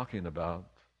we're talking about.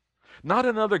 Not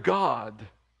another God,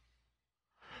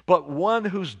 but one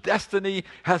whose destiny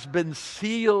has been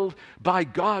sealed by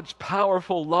God's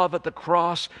powerful love at the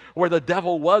cross, where the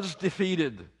devil was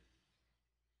defeated.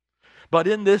 But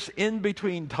in this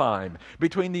in-between time,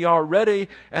 between the already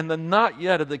and the not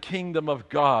yet of the kingdom of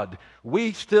God,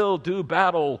 we still do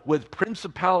battle with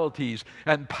principalities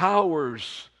and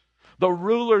powers, the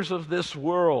rulers of this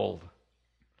world.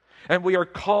 And we are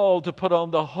called to put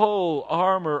on the whole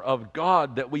armor of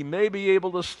God that we may be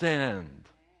able to stand.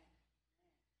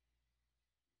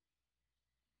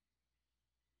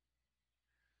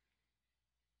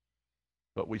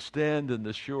 But we stand in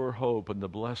the sure hope and the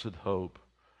blessed hope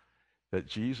that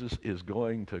Jesus is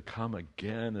going to come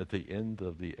again at the end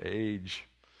of the age,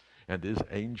 and his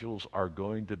angels are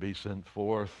going to be sent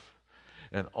forth,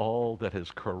 and all that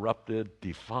has corrupted,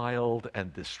 defiled,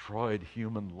 and destroyed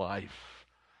human life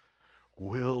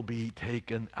will be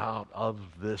taken out of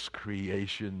this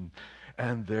creation,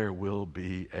 and there will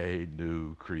be a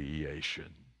new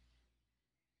creation.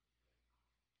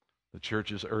 The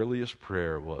church's earliest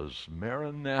prayer was,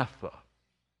 Maranatha,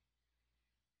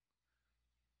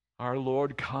 our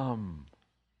Lord, come.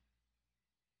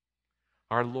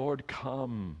 Our Lord,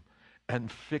 come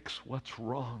and fix what's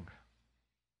wrong.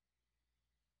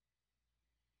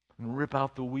 And rip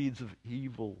out the weeds of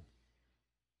evil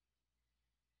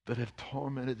that have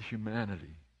tormented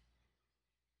humanity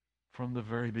from the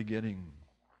very beginning.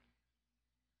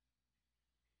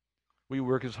 We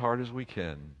work as hard as we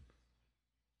can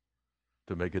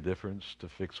to make a difference, to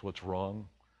fix what's wrong.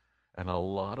 And a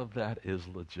lot of that is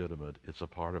legitimate. It's a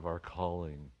part of our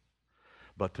calling.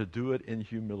 But to do it in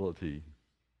humility,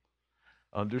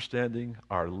 understanding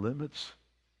our limits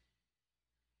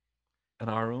and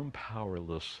our own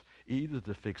powerlessness, either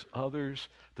to fix others,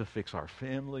 to fix our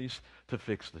families, to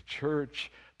fix the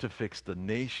church, to fix the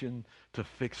nation, to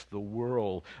fix the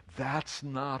world. That's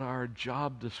not our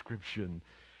job description.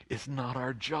 It's not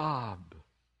our job.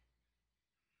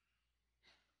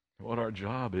 What our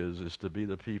job is to be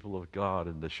the people of God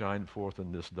and to shine forth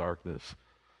in this darkness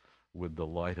with the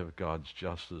light of God's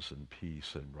justice and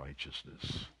peace and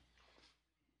righteousness.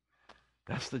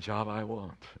 That's the job I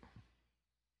want.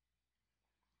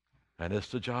 And it's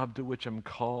the job to which I'm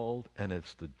called, and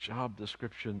it's the job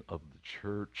description of the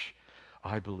church,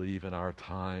 I believe, in our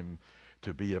time,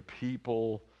 to be a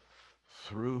people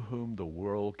through whom the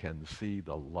world can see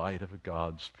the light of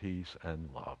God's peace and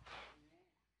love.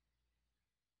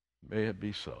 May it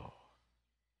be so.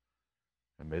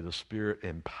 And may the Spirit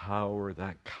empower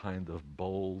that kind of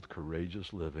bold,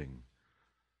 courageous living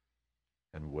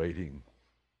and waiting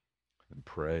and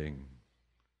praying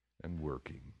and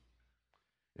working.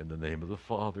 In the name of the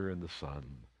Father and the Son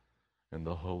and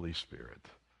the Holy Spirit.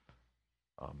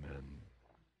 Amen.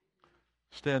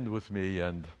 Stand with me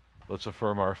and let's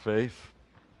affirm our faith.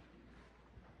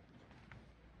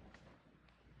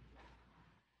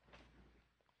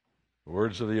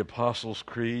 Words of the Apostles'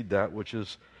 Creed, that which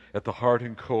is at the heart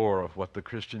and core of what the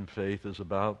Christian faith is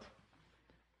about.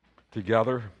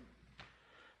 Together,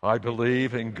 I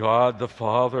believe in God the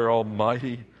Father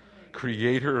Almighty,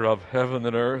 creator of heaven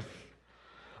and earth.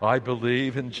 I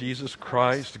believe in Jesus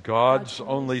Christ, God's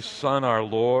only Son, our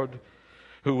Lord,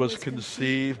 who was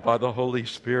conceived by the Holy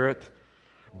Spirit,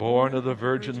 born of the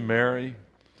Virgin Mary,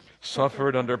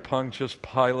 suffered under Pontius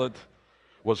Pilate,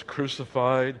 was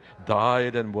crucified,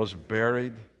 died, and was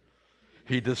buried.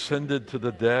 He descended to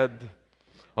the dead.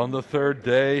 On the third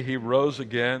day he rose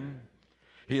again.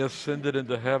 He ascended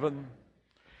into heaven.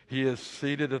 He is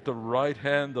seated at the right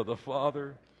hand of the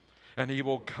Father, and he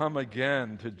will come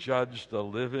again to judge the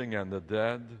living and the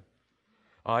dead.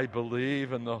 I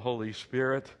believe in the Holy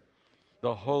Spirit,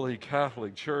 the Holy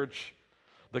Catholic Church,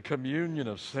 the communion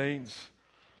of saints,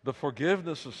 the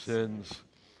forgiveness of sins,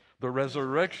 the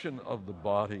resurrection of the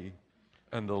body,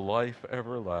 and the life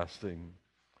everlasting.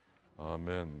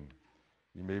 Amen.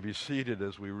 You may be seated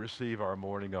as we receive our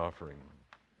morning offering.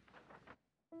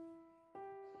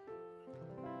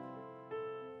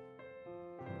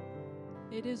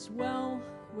 It is well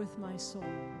with my soul.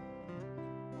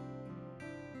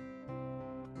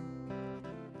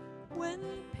 When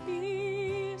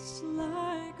peace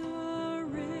like a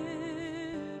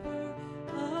river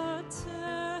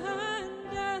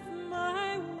attendeth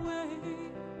my way,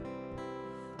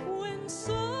 when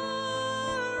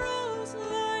sorrows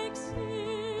like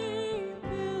sea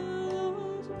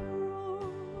billows roll,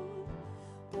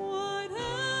 whatever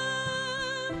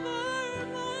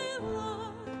my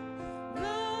lot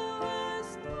thou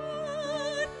hast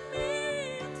taught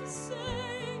me to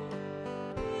say,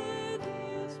 it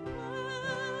is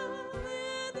well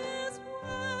with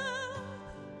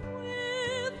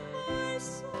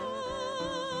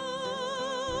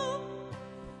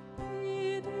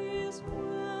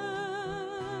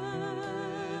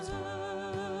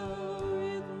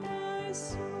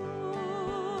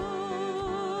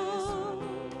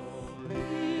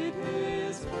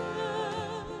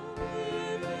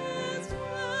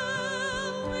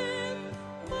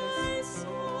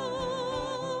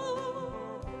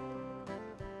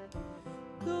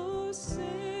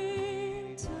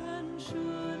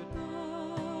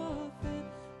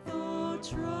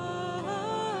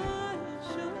trial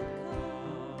should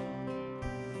come,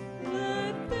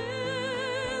 let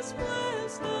this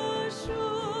blessed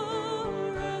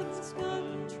assurance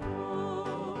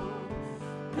control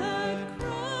that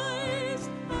Christ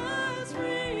has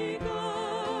regarded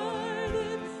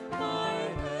my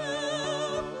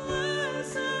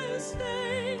helpless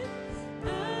estate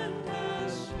and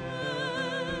has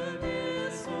shed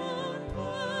His own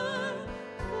blood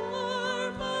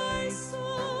for my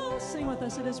soul. Sing with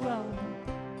us, it is well.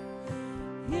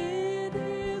 It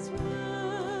is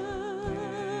well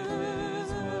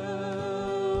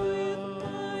with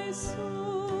my soul.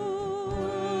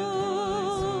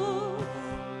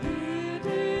 It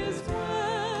is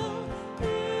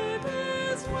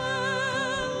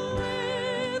well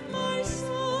with my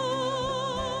soul.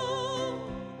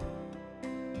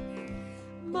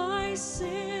 My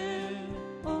sin,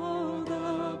 oh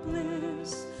the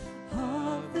bliss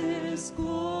of this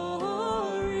glorious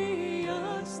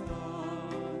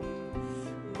thought.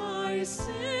 My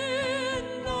sin,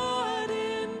 not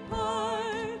in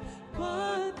part,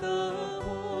 but the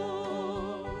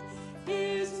whole,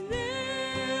 is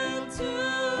nailed to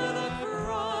the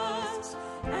cross,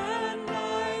 and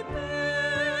I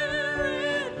bear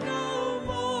it no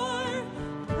more.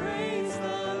 Praise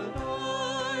the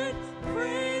Lord,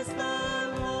 praise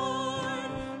the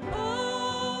Lord,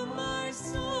 oh my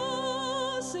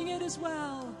soul. Sing it as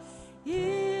well.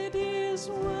 It is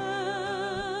well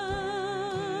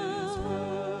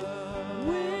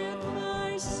with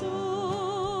my soul.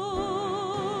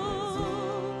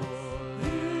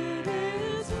 It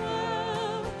is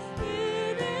well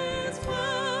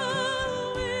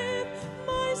with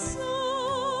my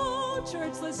soul.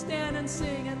 Church, let's stand and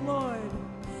sing, and Lord,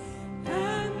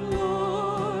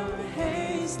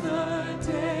 haste the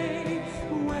day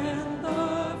when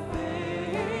the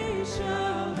face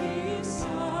shall be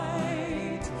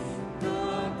sight,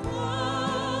 the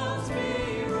clouds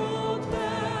be rolled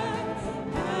back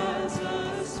as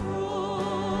a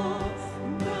scroll,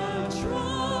 the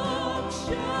trump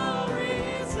shall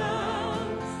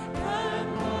resound,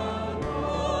 and the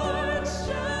Lord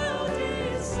shall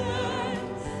descend.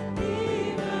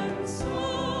 Even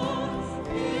so,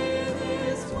 it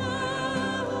is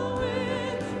well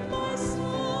with my soul.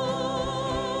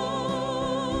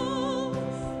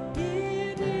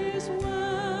 It is well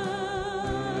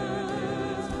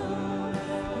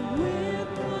with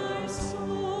my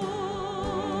soul.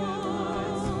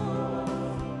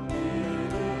 It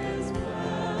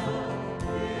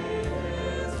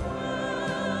is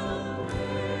well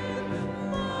with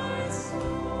my soul.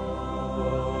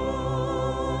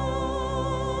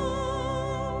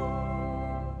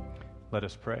 Let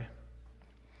us pray.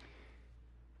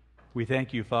 We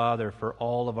thank you, Father, for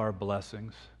all of our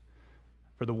blessings,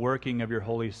 for the working of your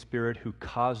Holy Spirit who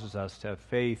causes us to have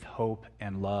faith, hope,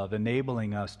 and love,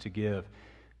 enabling us to give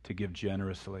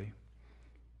generously.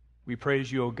 We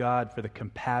praise you, O God, for the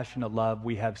compassionate love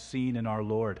we have seen in our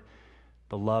Lord,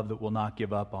 the love that will not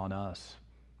give up on us.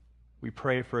 We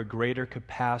pray for a greater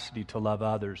capacity to love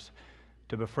others,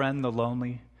 to befriend the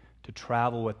lonely, to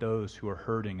travel with those who are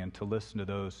hurting, and to listen to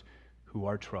those who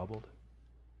are troubled.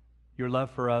 Your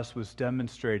love for us was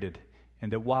demonstrated in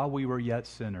that while we were yet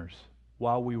sinners,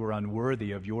 while we were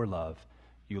unworthy of your love,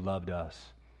 you loved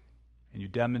us. And you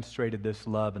demonstrated this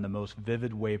love in the most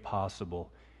vivid way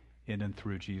possible in and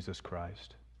through Jesus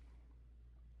Christ.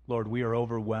 Lord, we are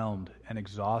overwhelmed and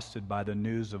exhausted by the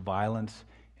news of violence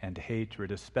and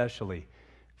hatred, especially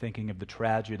thinking of the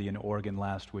tragedy in Oregon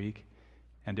last week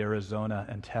and Arizona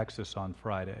and Texas on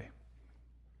Friday.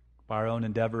 By our own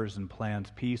endeavors and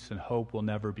plans, peace and hope will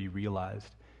never be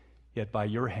realized. Yet by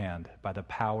your hand, by the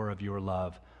power of your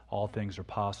love, all things are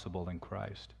possible in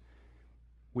Christ.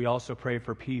 We also pray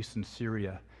for peace in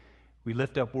Syria. We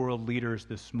lift up world leaders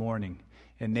this morning.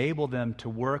 Enable them to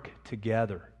work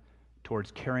together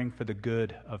towards caring for the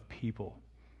good of people.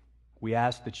 We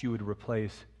ask that you would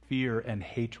replace fear and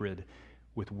hatred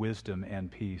with wisdom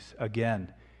and peace.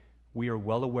 Again, we are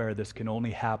well aware this can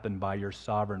only happen by your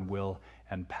sovereign will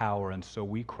and power, and so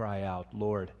we cry out,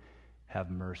 Lord,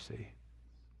 have mercy.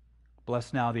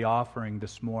 Bless now the offering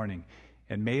this morning,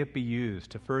 and may it be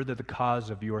used to further the cause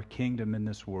of your kingdom in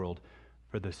this world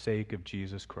for the sake of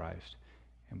Jesus Christ.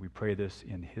 And we pray this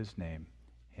in his name.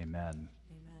 Amen.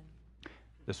 Amen.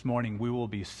 This morning we will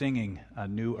be singing a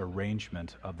new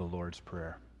arrangement of the Lord's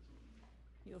Prayer.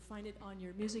 You'll find it on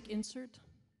your music insert.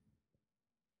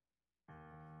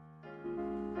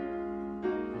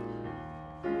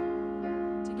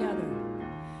 Together.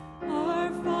 Our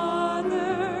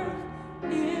Father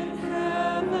in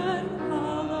heaven,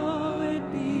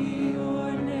 hallowed be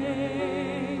your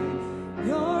name.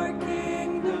 Your kingdom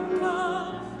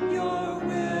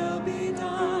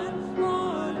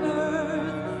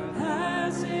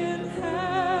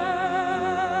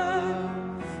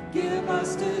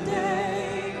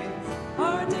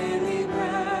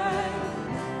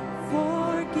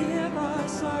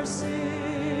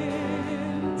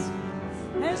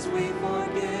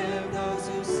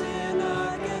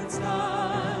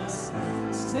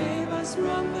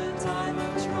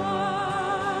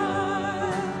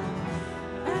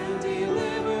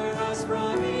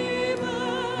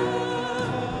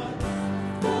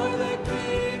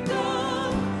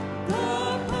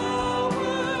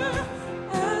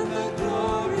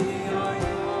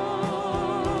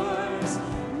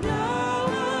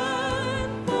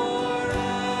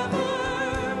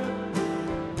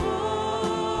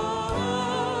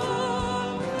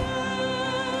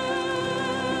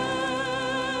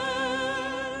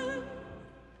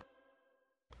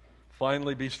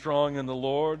Finally, be strong in the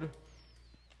Lord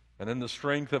and in the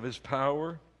strength of his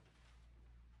power.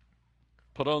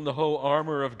 Put on the whole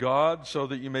armor of God so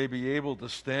that you may be able to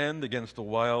stand against the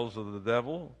wiles of the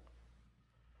devil.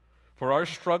 For our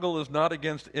struggle is not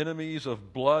against enemies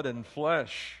of blood and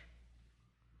flesh,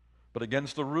 but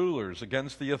against the rulers,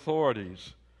 against the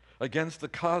authorities, against the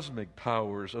cosmic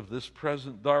powers of this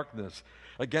present darkness,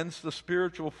 against the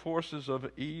spiritual forces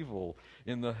of evil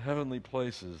in the heavenly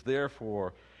places.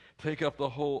 Therefore, take up the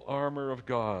whole armor of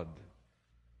God,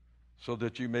 so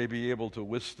that you may be able to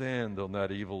withstand on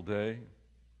that evil day.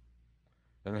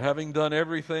 And having done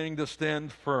everything, to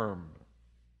stand firm.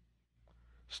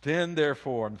 Stand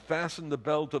therefore, and fasten the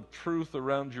belt of truth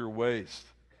around your waist,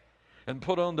 and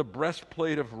put on the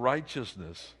breastplate of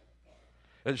righteousness.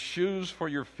 As shoes for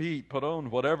your feet, put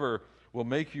on whatever will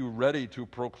make you ready to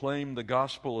proclaim the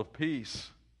gospel of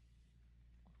peace.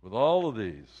 With all of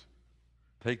these,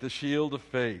 take the shield of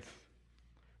faith,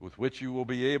 with which you will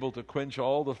be able to quench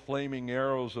all the flaming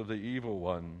arrows of the evil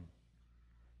one.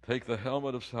 Take the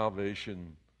helmet of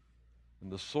salvation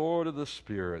and the sword of the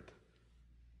Spirit,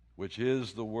 which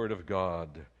is the Word of God.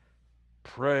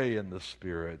 Pray in the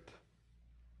Spirit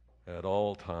at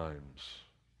all times.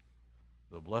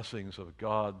 The blessings of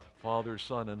God, Father,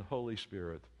 Son, and Holy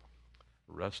Spirit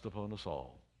rest upon us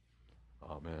all.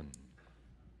 Amen.